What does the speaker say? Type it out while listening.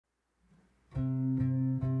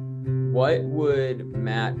What would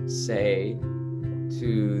Matt say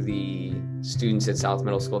to the students at South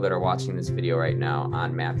Middle School that are watching this video right now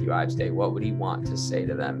on Matthew Ives Day? What would he want to say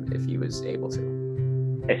to them if he was able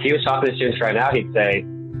to? If he was talking to students right now, he'd say,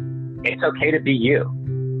 it's okay to be you.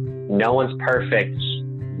 No one's perfect.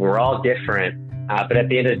 We're all different. But at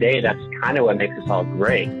the end of the day, that's kind of what makes us all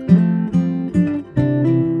great.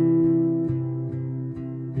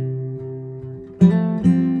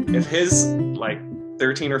 If his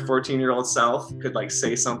 13 or 14-year-old self could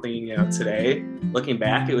say something, today, looking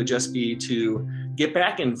back, it would just be to get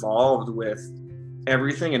back involved with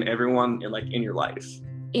everything and everyone in your life.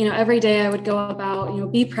 Every day I would go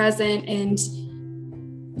about, be present and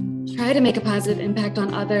try to make a positive impact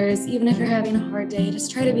on others. Even if you're having a hard day, just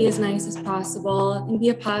try to be as nice as possible and be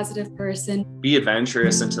a positive person. Be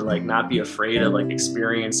adventurous and to not be afraid of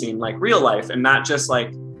experiencing real life and not just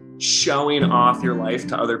showing off your life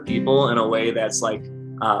to other people in a way that's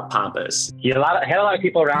pompous. He had a lot of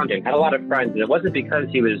people around him, had a lot of friends, and it wasn't because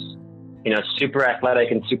he was, super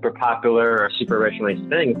athletic and super popular or super rich and these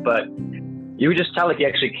things, but you would just tell he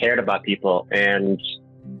actually cared about people and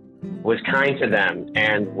was kind to them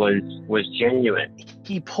and was genuine.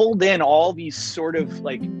 He pulled in all these sort of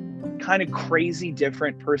kind of crazy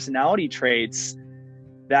different personality traits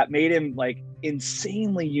that made him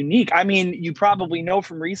insanely unique. I mean, you probably know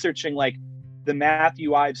from researching the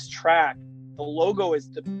Matthew Ives track, the logo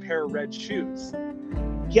is the pair of red shoes.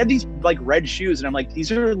 He had these red shoes, and I'm like,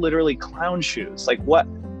 these are literally clown shoes. What?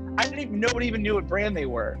 Nobody even knew what brand they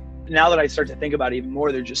were. Now that I start to think about it even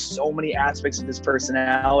more, there's just so many aspects of his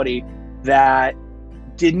personality that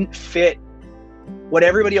didn't fit what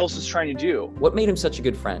everybody else was trying to do. What made him such a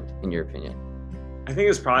good friend, in your opinion? I think it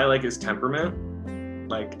was probably his temperament.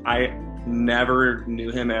 I never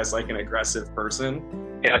knew him as an aggressive person.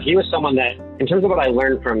 He was someone that, in terms of what I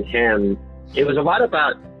learned from him, it was a lot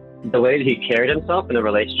about the way that he carried himself and the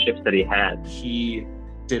relationships that he had. He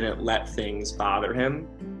didn't let things bother him.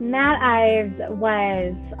 Matt Ives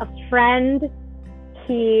was a friend.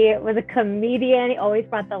 He was a comedian. He always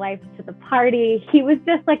brought the life to the party. He was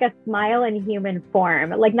just a smile in human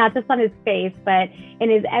form, not just on his face, but in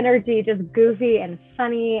his energy, just goofy and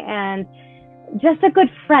funny and just a good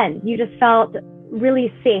friend. You just felt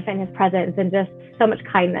really safe in his presence and just so much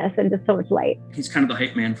kindness and just so much light. He's kind of the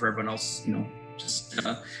hype man for everyone else, just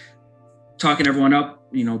talking everyone up,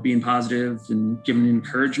 being positive and giving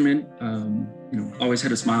encouragement. Always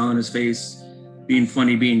had a smile on his face, being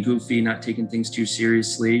funny, being goofy, not taking things too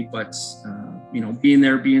seriously, but, being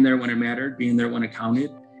there when it mattered, being there when it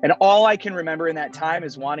counted. And all I can remember in that time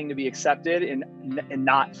is wanting to be accepted and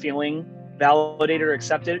not feeling validated or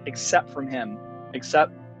accepted, except from him,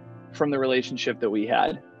 except from the relationship that we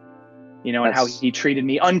had, and how he treated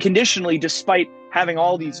me unconditionally, despite having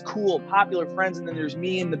all these cool, popular friends. And then there's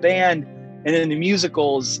me in the band and in the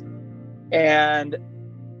musicals, and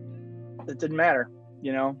it didn't matter,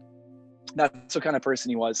 That's the kind of person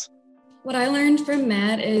he was. What I learned from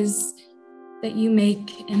Matt is that you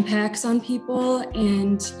make impacts on people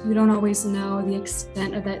and you don't always know the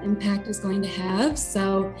extent of that impact is going to have.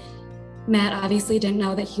 So Matt obviously didn't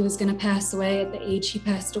know that he was going to pass away at the age he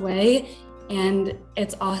passed away. And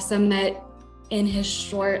it's awesome that in his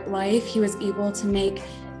short life, he was able to make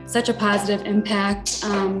such a positive impact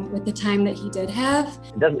with the time that he did have.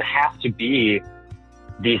 It doesn't have to be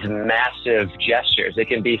these massive gestures. It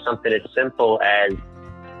can be something as simple as,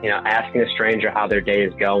 asking a stranger how their day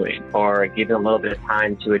is going, or giving a little bit of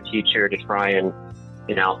time to a teacher to try and,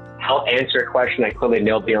 help answer a question that clearly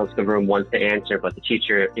nobody else in the room wants to answer, but the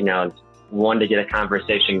teacher, is one to get a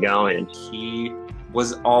conversation going. He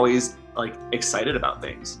was always excited about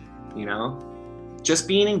things, just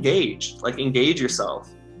being engaged, engage yourself,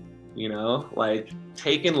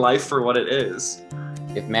 taking life for what it is.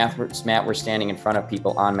 If Matt were standing in front of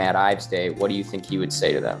people on Matt Ives Day, what do you think he would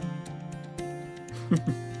say to them?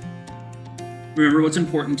 Remember what's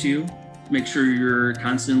important to you. Make sure you're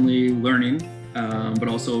constantly learning, but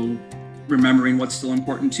also remembering what's still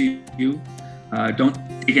important to you. Don't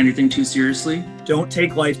take anything too seriously. Don't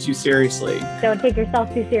take life too seriously. Don't take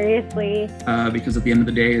yourself too seriously. Because at the end of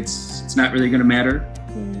the day, it's not really going to matter.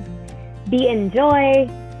 Be in joy,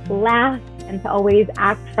 laugh, and to always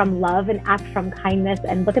act from love and act from kindness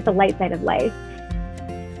and look at the light side of life.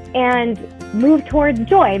 And move towards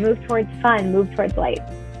joy, move towards fun, move towards light.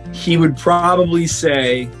 He would probably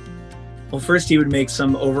say, well, first he would make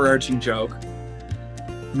some overarching joke.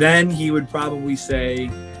 Then he would probably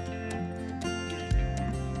say,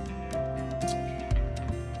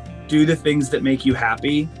 do the things that make you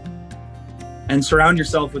happy and surround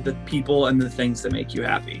yourself with the people and the things that make you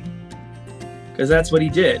happy. Because that's what he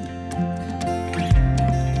did.